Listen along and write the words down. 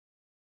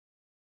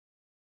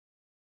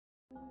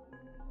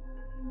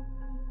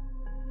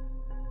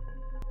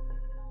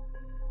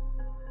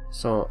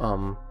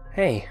So,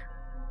 hey.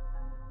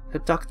 The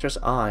doctor's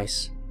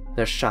eyes,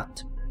 they're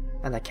shut,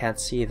 and I can't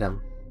see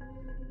them.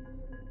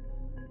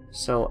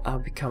 So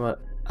I've become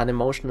an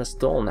emotionless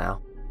doll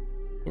now.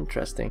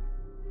 Interesting.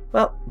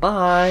 Well,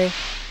 bye!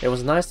 It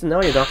was nice to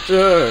know you,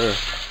 Doctor!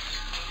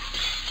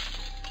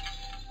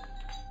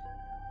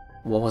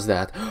 What was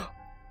that?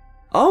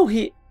 Oh,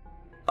 he...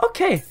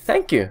 Okay,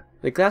 thank you.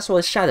 The glass wall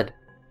is shattered.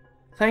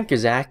 Thank you,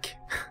 Zach.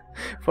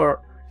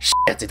 For...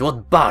 Shit, it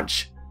won't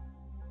budge!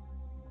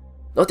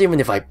 Not even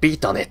if I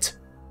beat on it.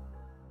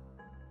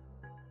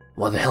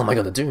 What the hell am I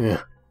gonna do?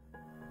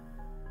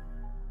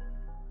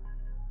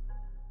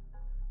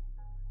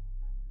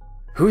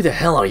 Who the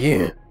hell are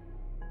you?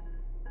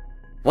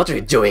 What are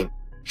you doing?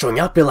 Showing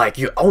up here like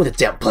you own the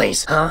damn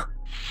place, huh?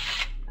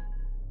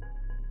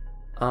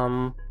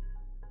 I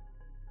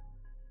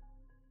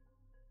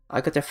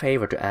got a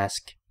favor to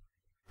ask.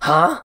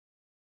 Huh?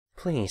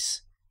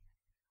 Please.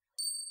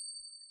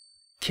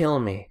 Kill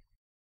me.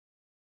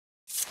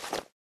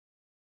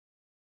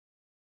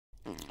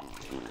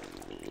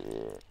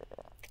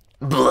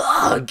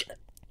 Blug!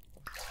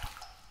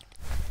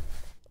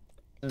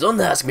 Don't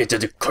ask me to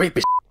do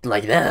creepy shit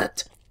like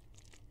that.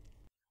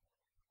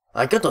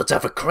 I got no time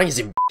for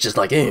crazy bitches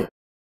like you.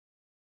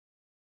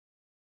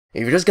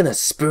 If you're just gonna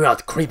spew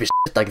out creepy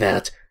shit like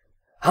that,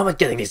 how am I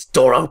getting this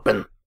door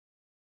open?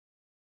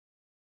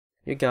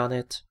 You got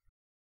it.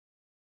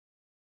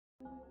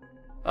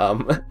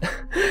 I'm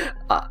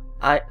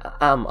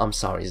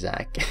sorry,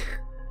 Zach.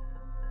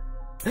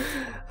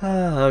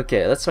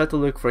 Okay, let's try to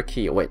look for a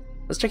key. Wait,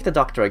 let's check the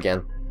doctor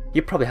again. He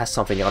probably has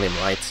something on him,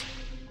 right?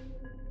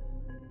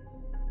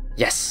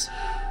 Yes!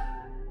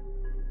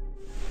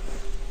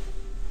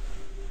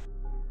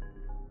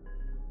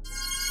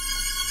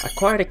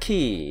 Acquired a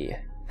key.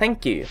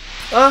 Thank you.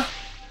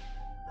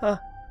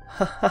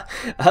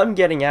 I'm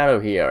getting out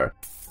of here.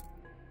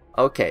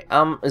 Okay,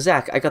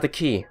 Zach, I got the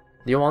key.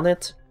 Do you want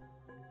it?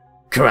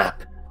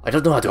 Crap! I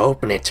don't know how to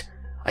open it.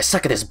 I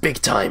suck at this big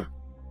time.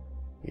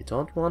 You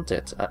don't want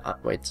it.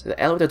 Wait, the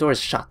elevator door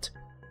is shut.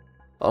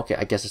 Okay,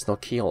 I guess there's no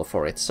keyhole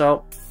for it.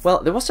 So,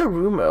 well, there was a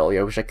room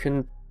earlier which I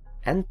couldn't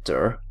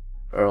enter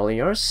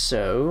earlier,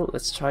 so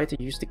let's try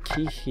to use the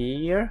key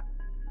here.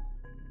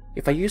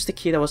 If I use the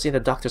key that was in the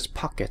doctor's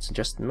pocket,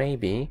 just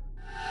maybe,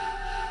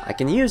 I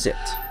can use it.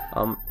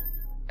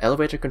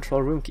 Elevator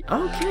control room key.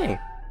 Okay.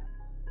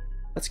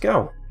 Let's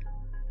go.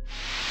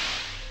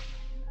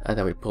 And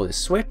then we pull the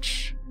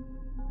switch.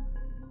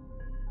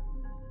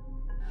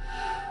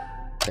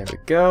 There we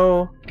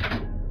go.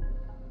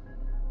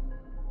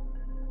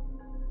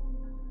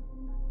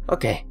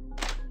 Okay,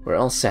 we're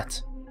all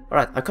set.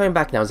 Alright, I'm coming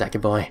back now, Zachy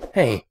boy.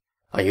 Hey,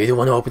 are you the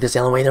one who opened this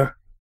elevator?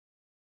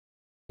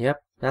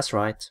 Yep, that's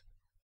right.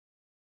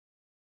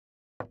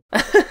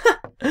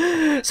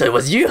 So it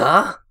was you,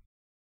 huh?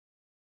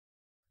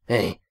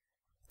 Hey,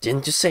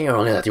 didn't you say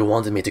earlier that you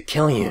wanted me to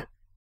kill you?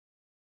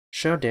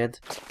 Sure did.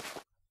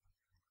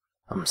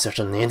 I'm such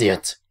an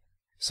idiot.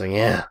 So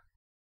yeah.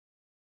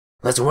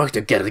 Let's work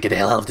together to get the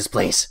hell out of this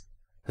place.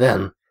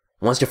 Then,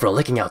 once you're for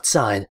licking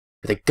outside,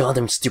 with a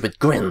goddamn stupid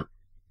grin,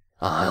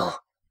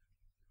 I'll...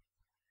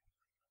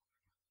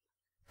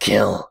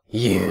 kill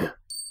you.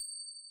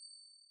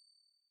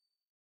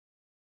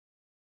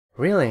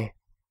 Really?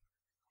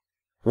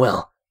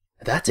 Well,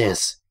 that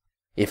is,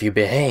 if you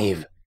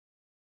behave.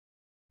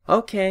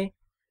 Okay.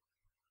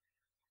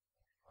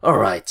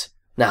 Alright,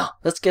 now,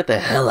 let's get the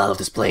hell out of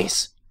this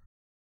place.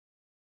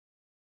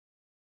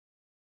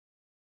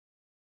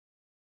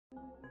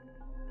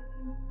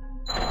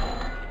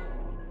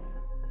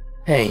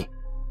 Hey.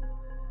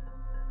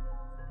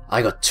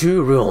 I got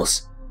 2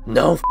 rules.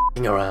 No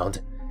f***ing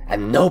around,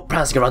 and no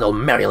prancing around all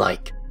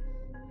merry-like.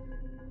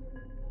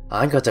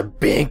 I got a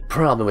big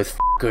problem with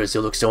f***ers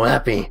who look so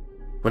happy.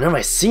 Whenever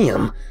I see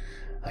them,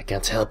 I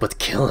can't help but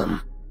kill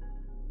them.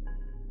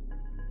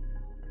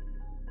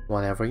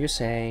 Whatever you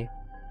say.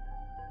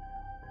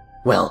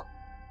 Well,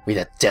 with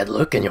that dead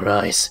look in your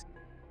eyes,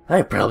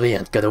 I probably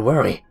ain't gotta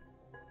worry.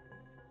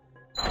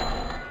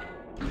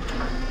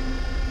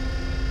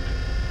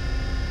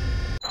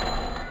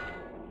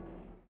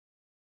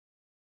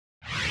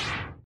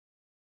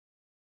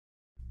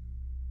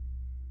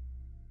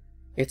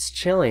 It's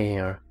chilly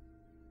here.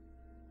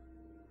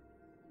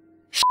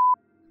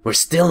 We're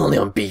still only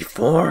on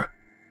B4?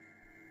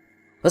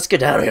 Let's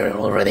get out of here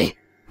already.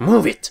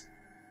 Move it!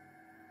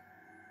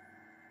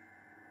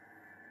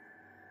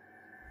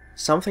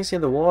 Something's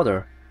in the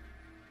water.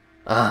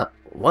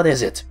 What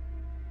is it?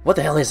 What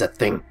the hell is that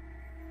thing?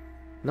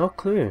 No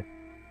clue.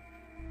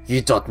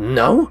 You don't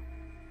know?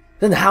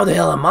 Then how the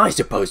hell am I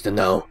supposed to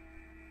know?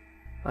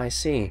 I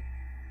see.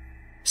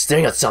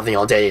 Staring at something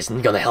all day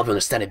isn't gonna help you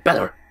understand it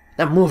better.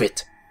 Now move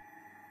it!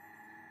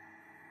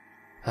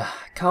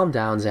 Calm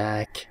down,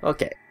 Zach.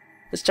 Okay,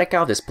 let's check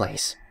out this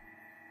place.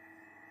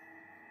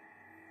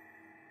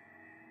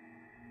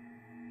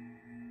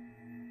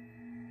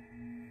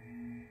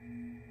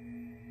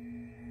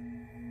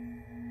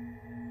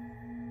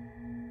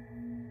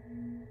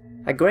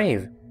 A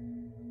grave.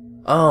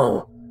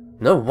 Oh,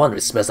 no wonder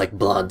it smells like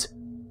blood.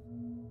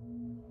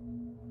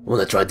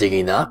 Wanna try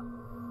digging it up?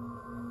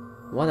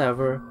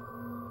 Whatever.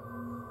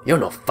 You're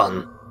no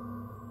fun.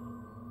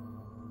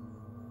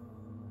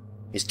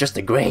 It's just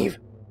a grave.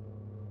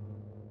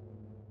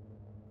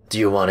 Do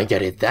you want to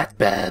get it that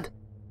bad?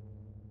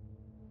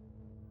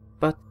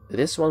 But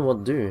this one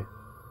won't do.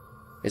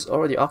 It's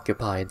already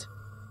occupied.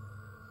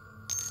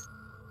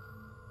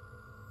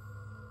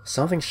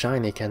 Something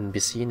shiny can be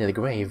seen in the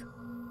grave.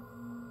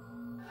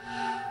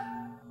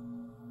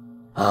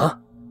 Huh?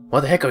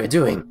 What the heck are you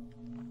doing?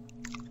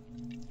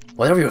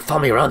 Whatever you're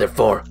fumbling around there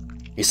for,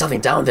 is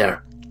something down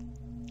there.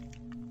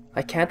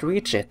 I can't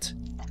reach it.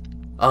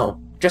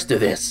 Oh, just do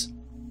this.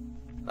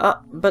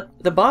 But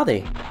the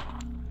body.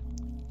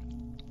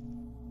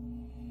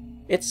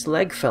 Its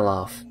leg fell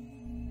off.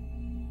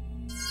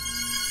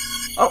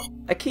 Oh,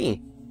 a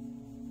key.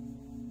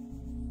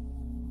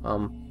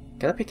 Can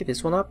I pick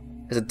this one up?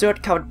 It's a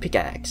dirt-covered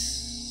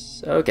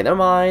pickaxe. Okay, never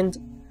mind.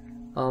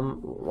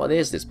 What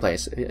is this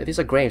place? These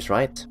are graves,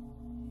 right?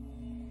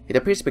 It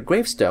appears to be a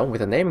gravestone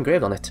with a name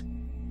engraved on it.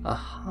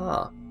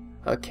 Aha.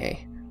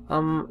 Okay.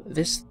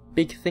 This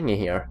big thingy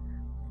here.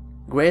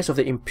 Graves of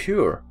the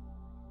impure.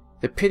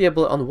 The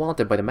pitiable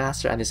unwanted by the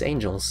Master and his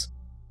angels.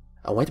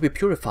 A way to be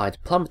purified,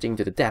 plummeting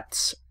to the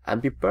depths,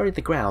 and be buried in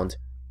the ground.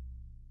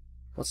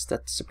 What's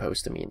that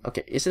supposed to mean?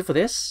 Okay, is it for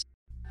this?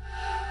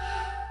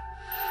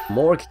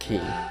 Morgue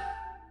key.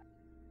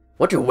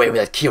 What are you waving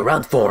that key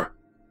around for?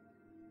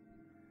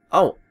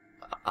 Oh,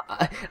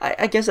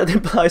 I guess that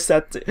implies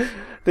that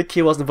the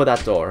key wasn't for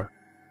that door.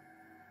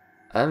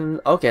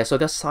 Okay, so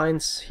there's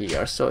signs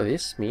here, so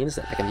this means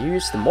that I can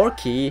use the morgue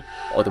key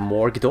or the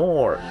morgue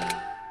door.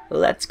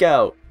 Let's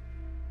go!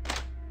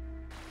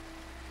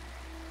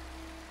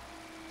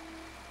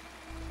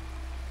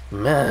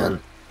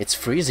 Man, it's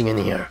freezing in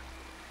here.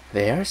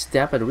 The air is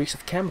damp and reeks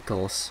of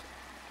chemicals.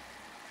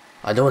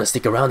 I don't want to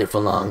stick around here for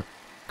long.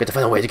 Got to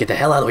find a way to get the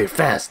hell out of here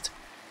fast.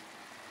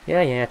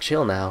 Yeah,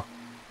 chill now.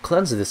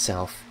 Cleanse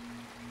itself.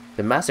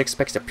 The Master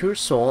expects a pure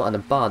soul and a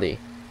body.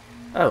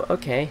 Oh,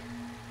 okay.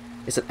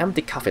 It's an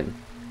empty coffin.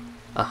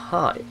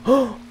 Aha.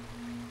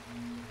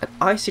 An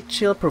icy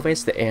chill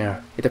pervades the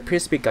air. It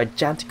appears to be a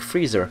gigantic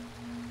freezer.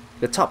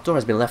 The top door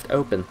has been left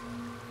open.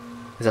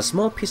 There's a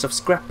small piece of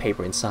scrap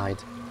paper inside.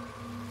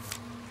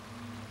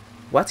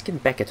 Watkin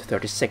Beckett,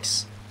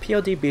 36.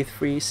 POD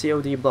B3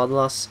 COD blood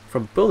loss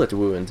from bullet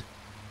wound.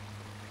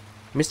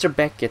 Mr.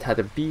 Beckett had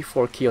a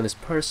B4 key on his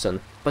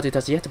person, but it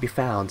has yet to be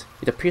found.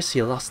 It appears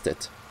he lost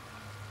it.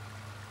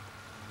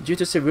 Due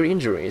to severe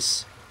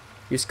injuries,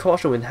 use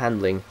caution when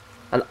handling.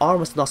 An arm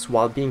was lost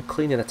while being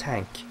cleaned in a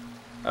tank.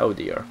 Oh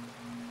dear.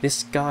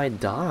 This guy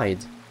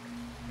died.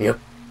 Yep,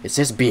 it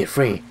says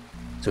B3,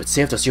 so it's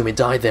safe to assume he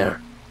died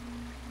there.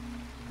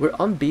 We're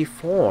on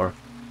B4,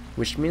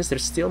 which means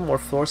there's still more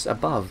floors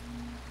above.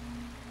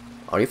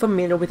 Are you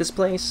familiar with this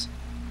place?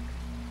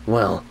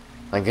 Well,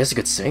 I guess you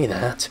could say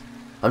that.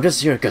 I'm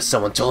just here because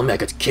someone told me I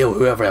could kill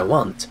whoever I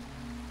want.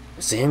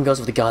 The same goes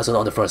with the guys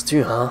on the first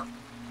two, huh?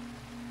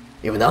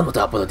 Even I'm not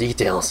up on the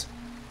details.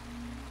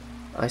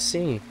 I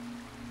see.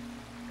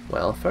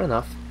 Well, fair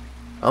enough.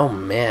 Oh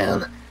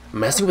man,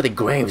 messing with the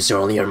graves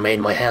earlier made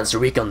my hands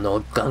reek on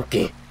old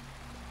gunky.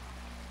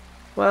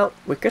 Well,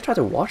 we could try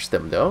to wash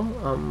them though.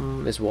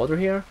 There's water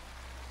here.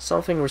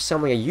 Something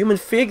resembling a human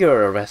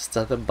figure rests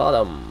at the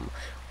bottom.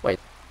 Wait.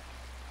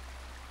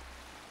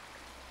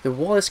 The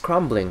wall is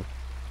crumbling.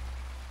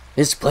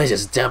 This place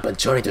is damp and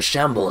turning to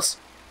shambles.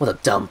 What a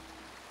dump.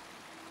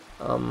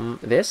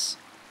 This?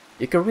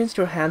 You can rinse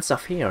your hands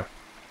off here.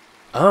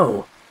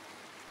 Oh.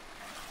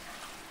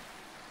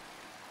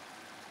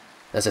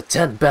 That's a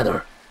tad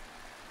better.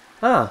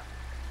 Ah.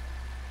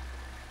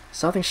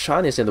 Something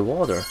shiny is in the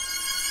water.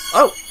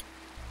 Oh!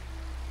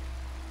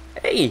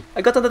 Hey,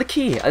 I got another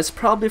key. It's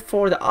probably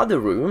for the other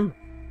room.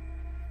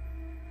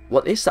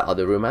 What is the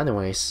other room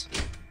anyways?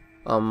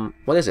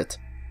 What is it?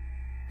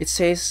 It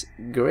says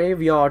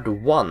Graveyard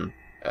 1.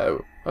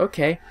 Oh,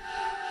 okay.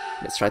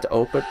 Let's try to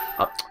open.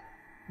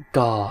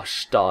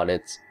 Gosh darn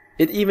it.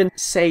 It even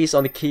says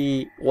on the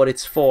key what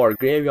it's for.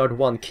 Graveyard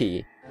 1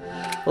 key.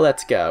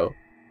 Let's go.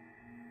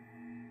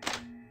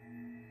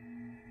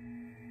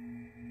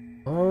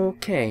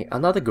 Okay,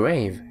 another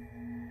grave.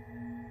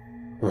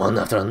 One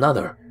after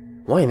another.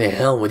 Why in the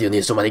hell would you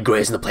need so many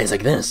graves in a place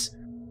like this?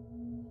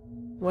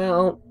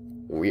 Well,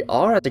 we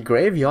are at the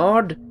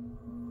graveyard.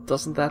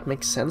 Doesn't that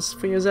make sense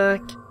for you,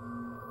 Zach?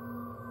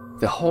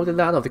 The holy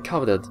land of the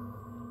coveted.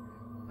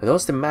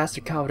 Those the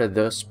Master coveted,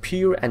 those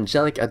pure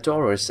angelic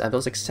adorers and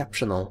those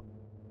exceptional,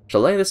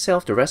 shall lay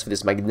themselves to rest with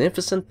this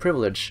magnificent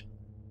privilege.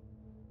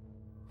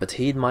 But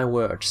heed my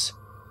words.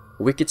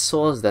 Wicked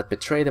souls that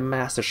betray the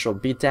Master shall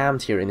be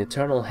damned here in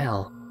eternal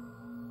hell.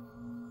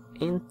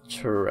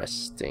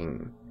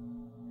 Interesting.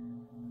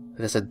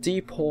 There's a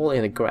deep hole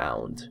in the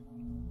ground.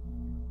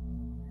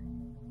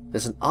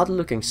 There's an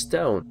odd-looking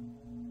stone.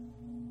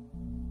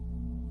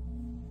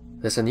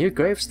 There's a new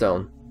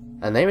gravestone.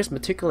 A name is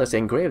meticulously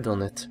engraved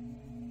on it.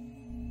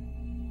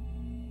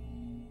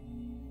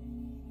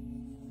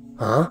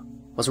 Huh?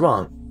 What's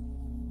wrong?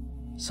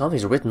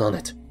 Something's written on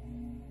it.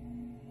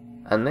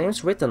 A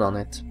name's written on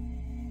it.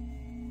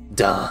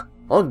 Duh,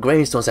 all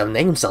gravestones have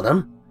names on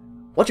them.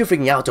 What you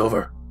freaking out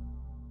over?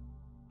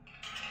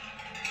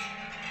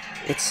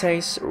 It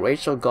says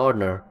Rachel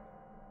Gardner.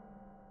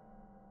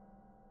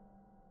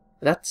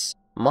 That's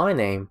my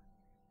name.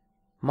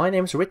 My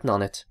name's written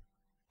on it.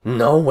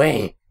 No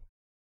way!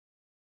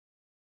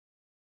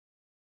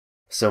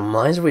 So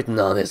mine's written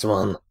on this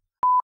one.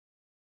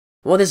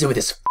 What is it with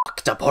this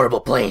fucked up horrible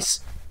place?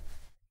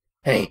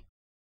 Hey.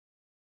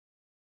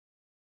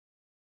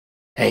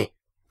 Hey,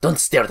 don't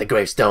stare at the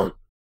gravestone.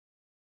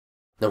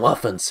 No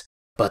offense,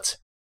 but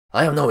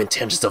I have no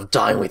intentions of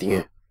dying with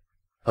you.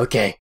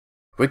 Okay,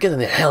 we're getting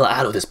the hell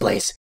out of this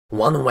place,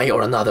 one way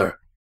or another.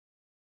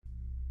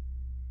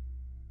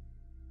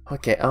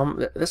 Okay,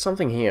 there's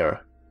something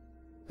here.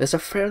 There's a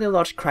fairly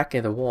large crack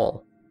in the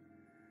wall.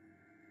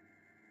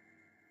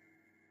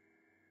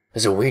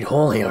 There's a weird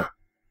hole here.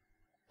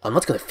 I'm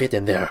not gonna fit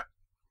in there.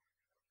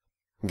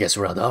 Guess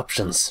we're out of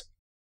options.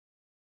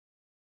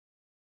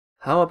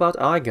 How about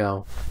I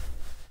go?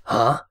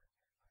 Huh?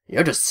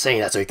 You're just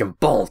saying that so you can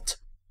bolt.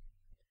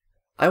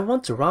 I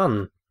want to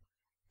run.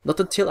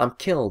 Not until I'm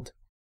killed.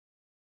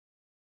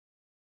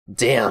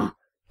 Damn,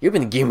 you've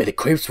been giving me the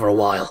creeps for a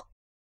while.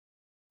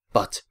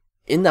 But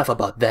enough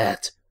about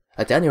that.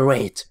 At any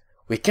rate,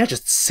 we can't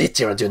just sit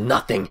here and do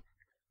nothing.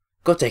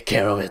 Go take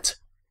care of it.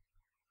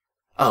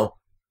 Oh,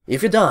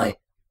 if you die,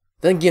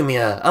 then give me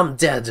a "I'm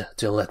dead"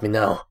 to let me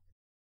know.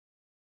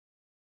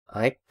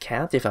 I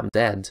can't if I'm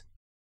dead.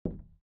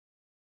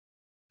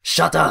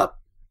 Shut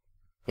up!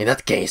 In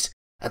that case,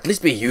 at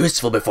least be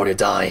useful before you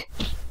die.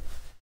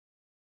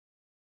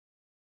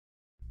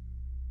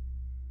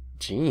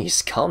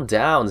 Jeez, calm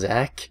down,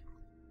 Zach.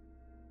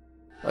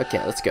 Okay,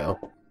 let's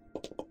go.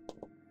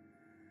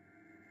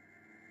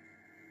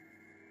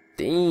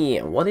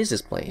 Damn, what is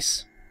this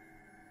place?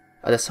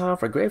 A design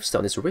for a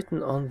gravestone is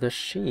written on the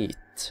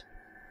sheet.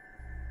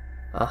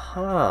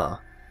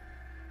 Aha!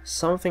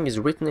 Something is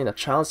written in a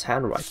child's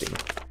handwriting.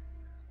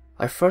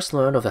 I first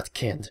learned of that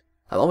kid.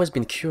 I've always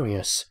been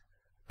curious,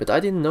 but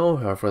I didn't know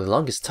her for the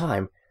longest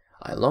time.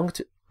 I longed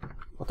to...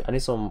 Okay, I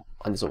need some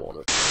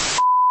water.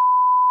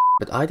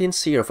 But I didn't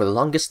see her for the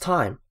longest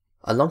time.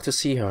 I longed to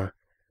see her,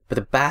 but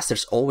the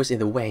bastard's always in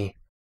the way.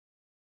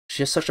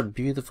 She has such a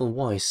beautiful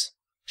voice.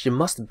 She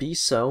must be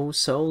so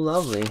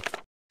lovely.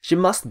 She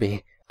must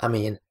be. I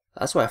mean,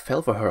 that's why I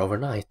fell for her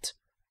overnight.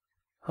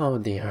 Oh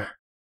dear.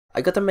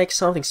 I gotta make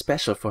something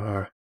special for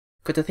her.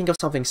 Gotta think of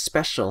something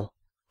special,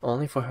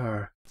 only for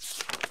her.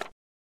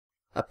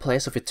 A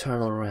place of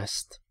eternal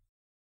rest.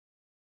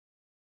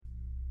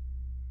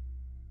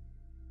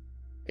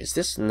 Is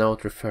this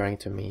note referring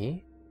to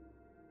me?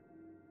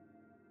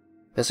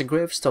 There's a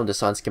gravestone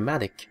design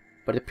schematic,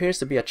 but it appears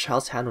to be a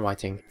child's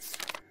handwriting.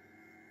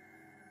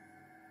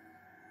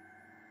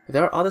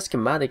 There are other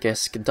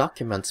schematic-esque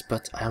documents,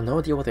 but I have no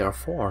idea what they are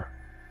for.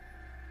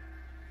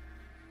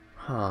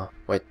 Huh,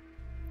 wait.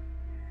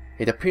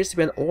 It appears to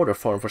be an order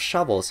form for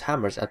shovels,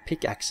 hammers, and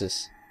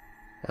pickaxes.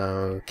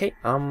 Okay,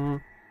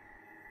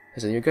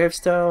 there's a new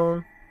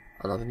gravestone,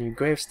 another new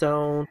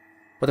gravestone.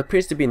 What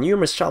appears to be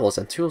numerous shovels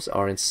and tools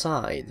are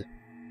inside.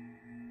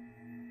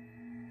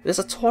 There's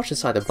a torch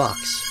inside the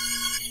box.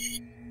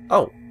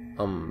 Oh,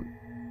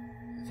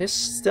 this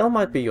still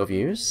might be of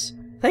use.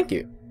 Thank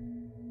you.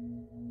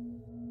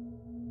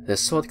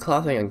 There's sword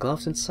clothing and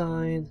gloves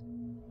inside.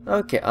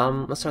 Okay,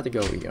 let's try to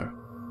go here.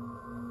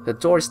 The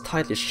door is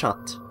tightly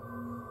shut.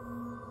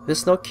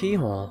 There's no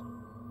keyhole.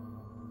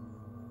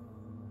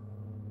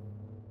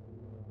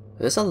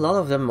 There's a lot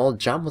of them all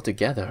jumbled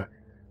together,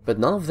 but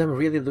none of them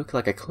really look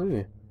like a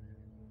clue.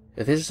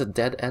 This is a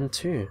dead end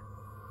too.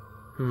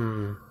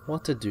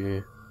 What to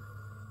do?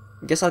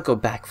 Guess I'll go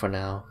back for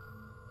now.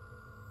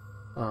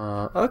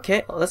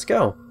 Okay, let's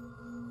go.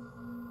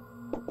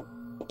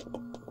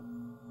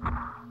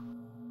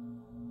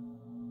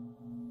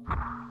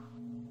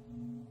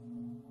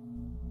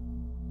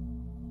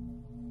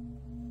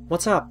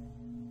 What's up?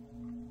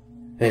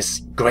 This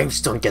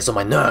gravestone gets on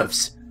my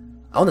nerves.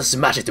 I want to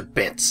smash it to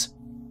bits.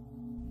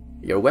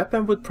 Your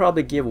weapon would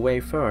probably give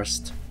way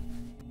first.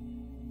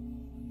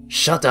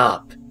 Shut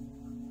up!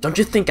 Don't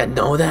you think I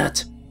know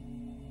that?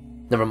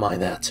 Never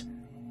mind that.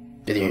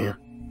 Did you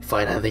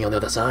find anything on the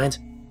other side?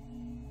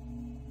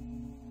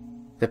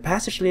 The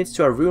passage leads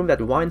to a room that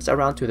winds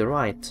around to the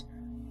right.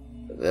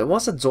 There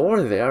was a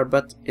door there,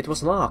 but it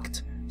was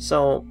locked,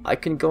 so I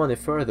couldn't go any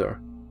further.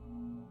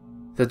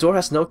 The door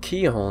has no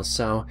keyhole,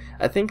 so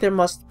I think there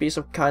must be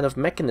some kind of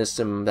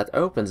mechanism that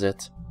opens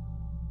it.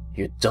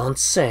 You don't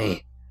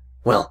say.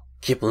 Well,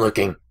 keep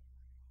looking.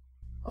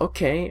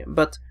 Okay,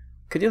 but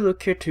could you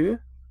look here too?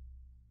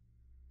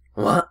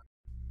 What?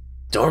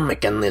 Door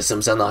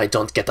mechanisms and I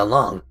don't get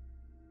along.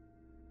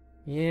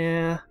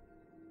 Yeah.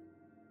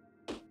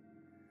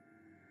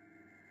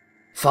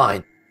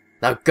 Fine.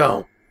 Now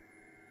go.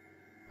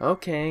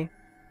 Okay.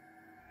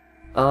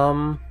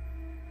 Huh?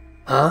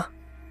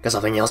 Got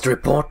something else to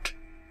report?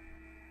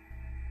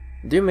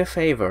 Do me a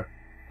favor,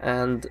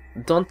 and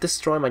don't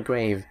destroy my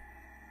grave.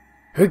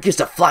 Who gives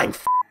a flying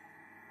f?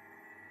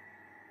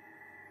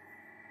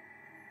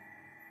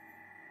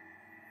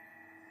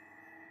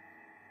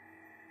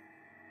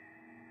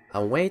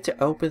 A way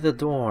to open the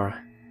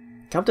door.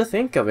 Come to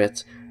think of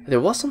it,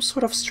 there was some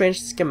sort of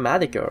strange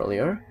schematic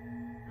earlier.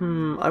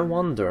 I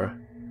wonder.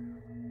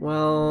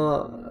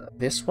 Well,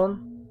 this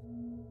one?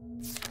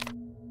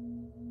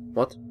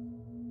 What?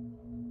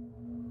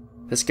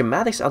 The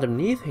schematics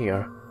underneath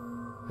here.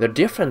 They're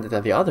different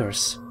than the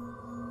others.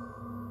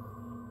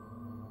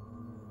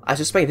 I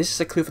suspect this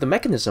is a clue for the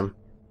mechanism.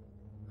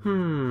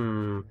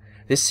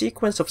 This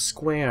sequence of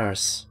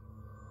squares.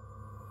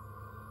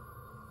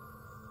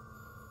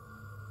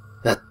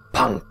 That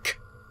punk.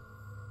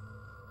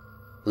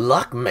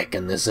 Lock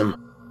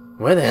mechanism?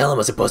 Where the hell am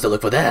I supposed to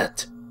look for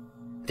that?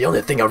 The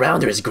only thing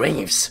around here is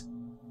graves.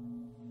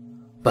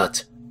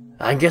 But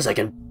I guess I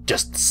can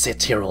just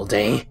sit here all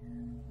day.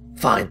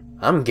 Fine,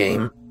 I'm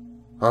game.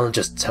 I'll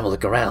just have a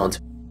look around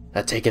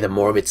and take in the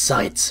morbid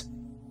sights.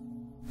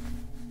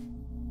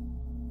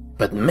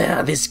 But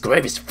man, this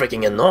grave is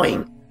freaking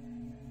annoying.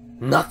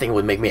 Nothing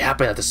would make me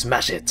happy enough to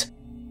smash it.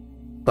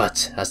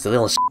 But as the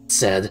little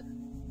said,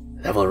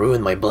 that will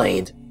ruin my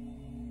blade.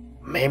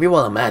 Maybe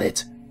while I'm at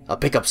it, I'll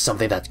pick up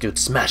something that could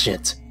smash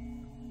it.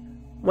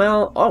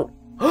 Well, oh,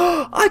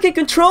 I can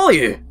control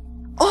you!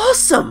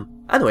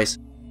 Awesome! Anyways,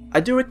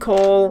 I do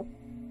recall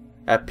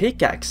a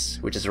pickaxe,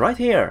 which is right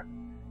here.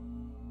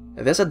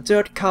 There's a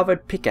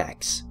dirt-covered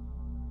pickaxe.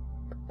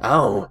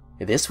 Oh,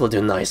 this will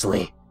do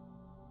nicely.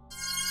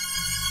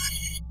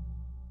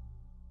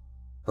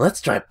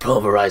 Let's try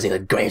pulverizing the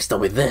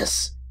gravestone with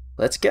this.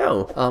 Let's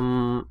go.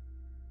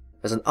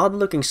 There's an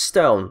odd-looking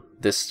stone.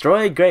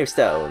 Destroy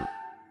gravestone.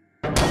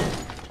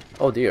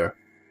 Oh dear.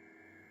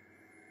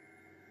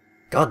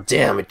 God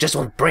damn, it just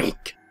won't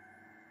break.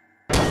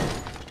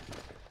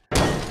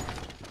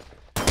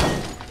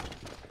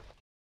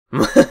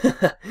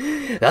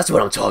 That's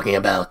what I'm talking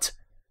about.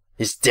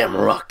 This damn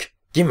rock.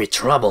 Give me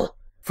trouble.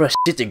 For a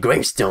shitty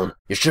gravestone,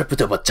 you sure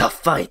put up a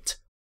tough fight.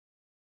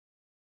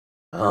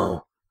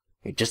 Oh,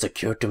 it just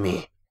occurred to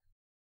me.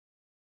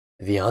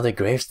 The other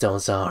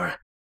gravestones are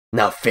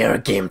now fair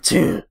game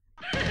too.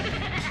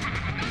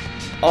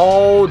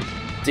 Oh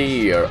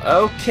dear,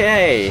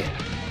 okay.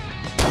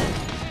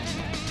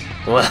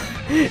 Well,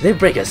 they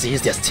break as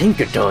easy as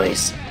Tinker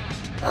Toys.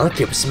 I'll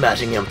keep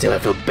smashing them till I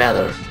feel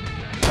better.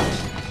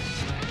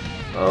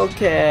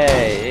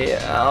 Okay,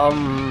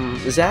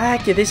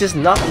 Zach, this is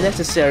not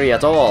necessary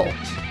at all.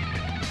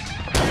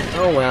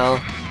 Oh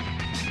well.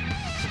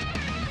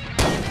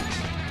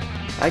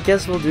 I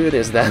guess we'll do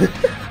this then.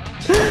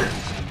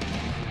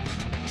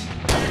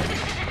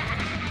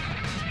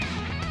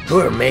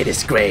 Whoever made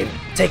this grave,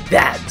 take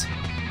that!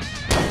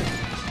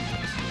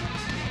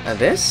 And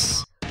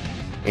this?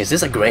 Is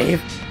this a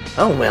grave?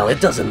 Oh well,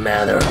 it doesn't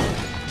matter.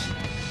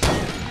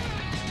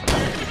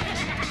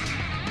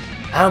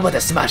 How about I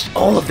smash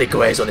all of the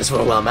graves on this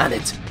world while I'm at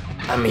it?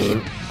 I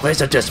mean,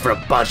 graves are just for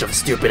a bunch of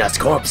stupid-ass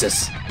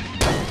corpses.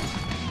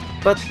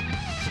 But,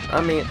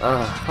 I mean,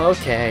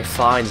 okay,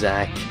 fine,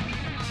 Zach.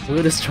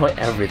 We'll destroy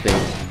everything.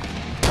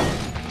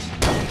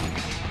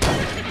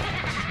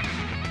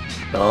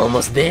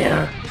 Almost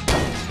there.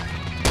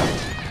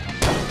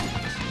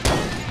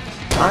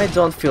 I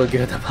don't feel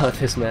good about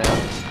this, man.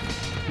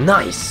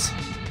 Nice!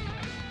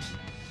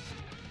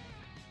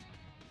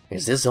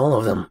 Is this all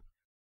of them?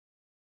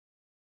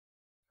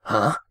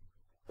 Huh?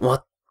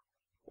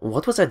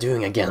 What was I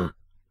doing again?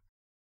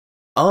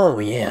 Oh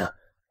yeah,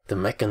 the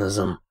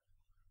mechanism.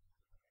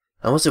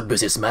 I was so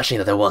busy smashing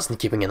that I wasn't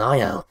keeping an eye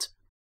out.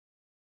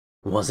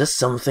 Was this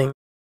something?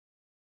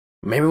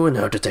 Maybe we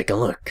know to take a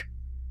look.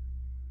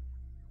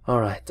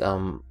 Alright,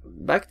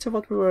 back to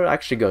what we were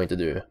actually going to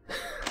do.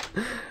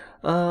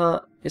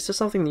 Is there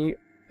something new?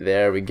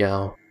 There we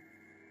go.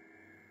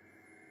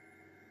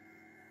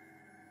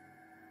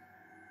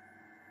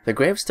 The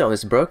gravestone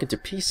is broken to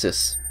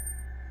pieces.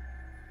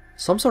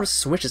 Some sort of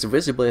switch is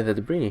visible in the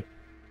debris.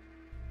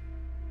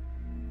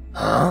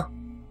 Huh?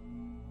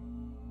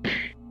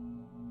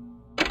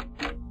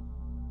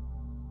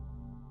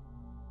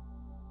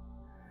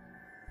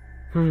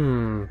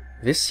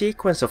 This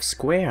sequence of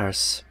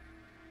squares.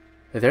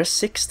 There's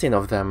 16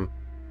 of them,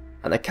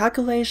 and a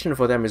calculation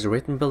for them is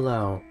written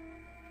below.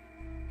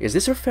 Is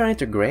this referring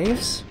to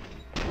graves?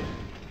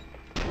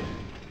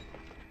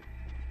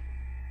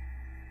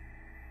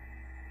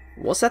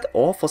 What's that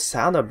awful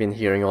sound I've been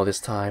hearing all this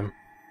time?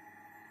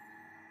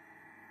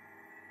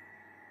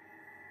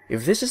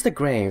 If this is the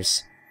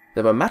graves,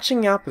 then by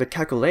matching up the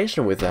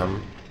calculation with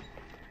them,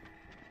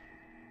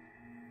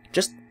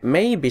 just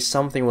maybe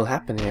something will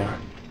happen here.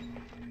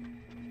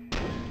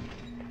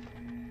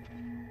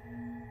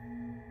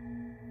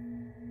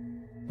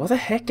 What the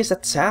heck is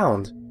that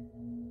sound?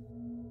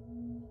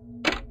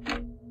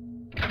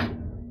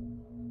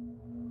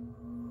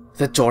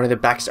 The door in the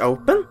back's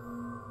open?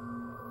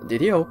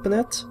 Did he open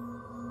it?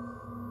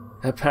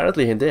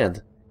 Apparently he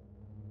did.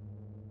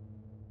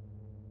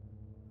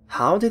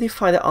 How did he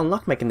find the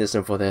unlock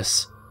mechanism for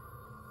this?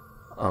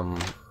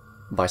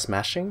 By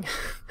smashing?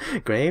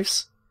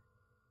 Graves?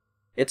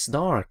 It's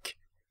dark.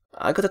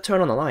 I gotta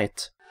turn on the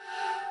light.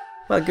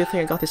 Well, good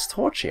thing I got this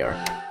torch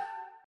here.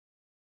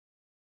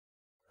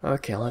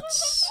 Okay,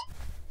 let's...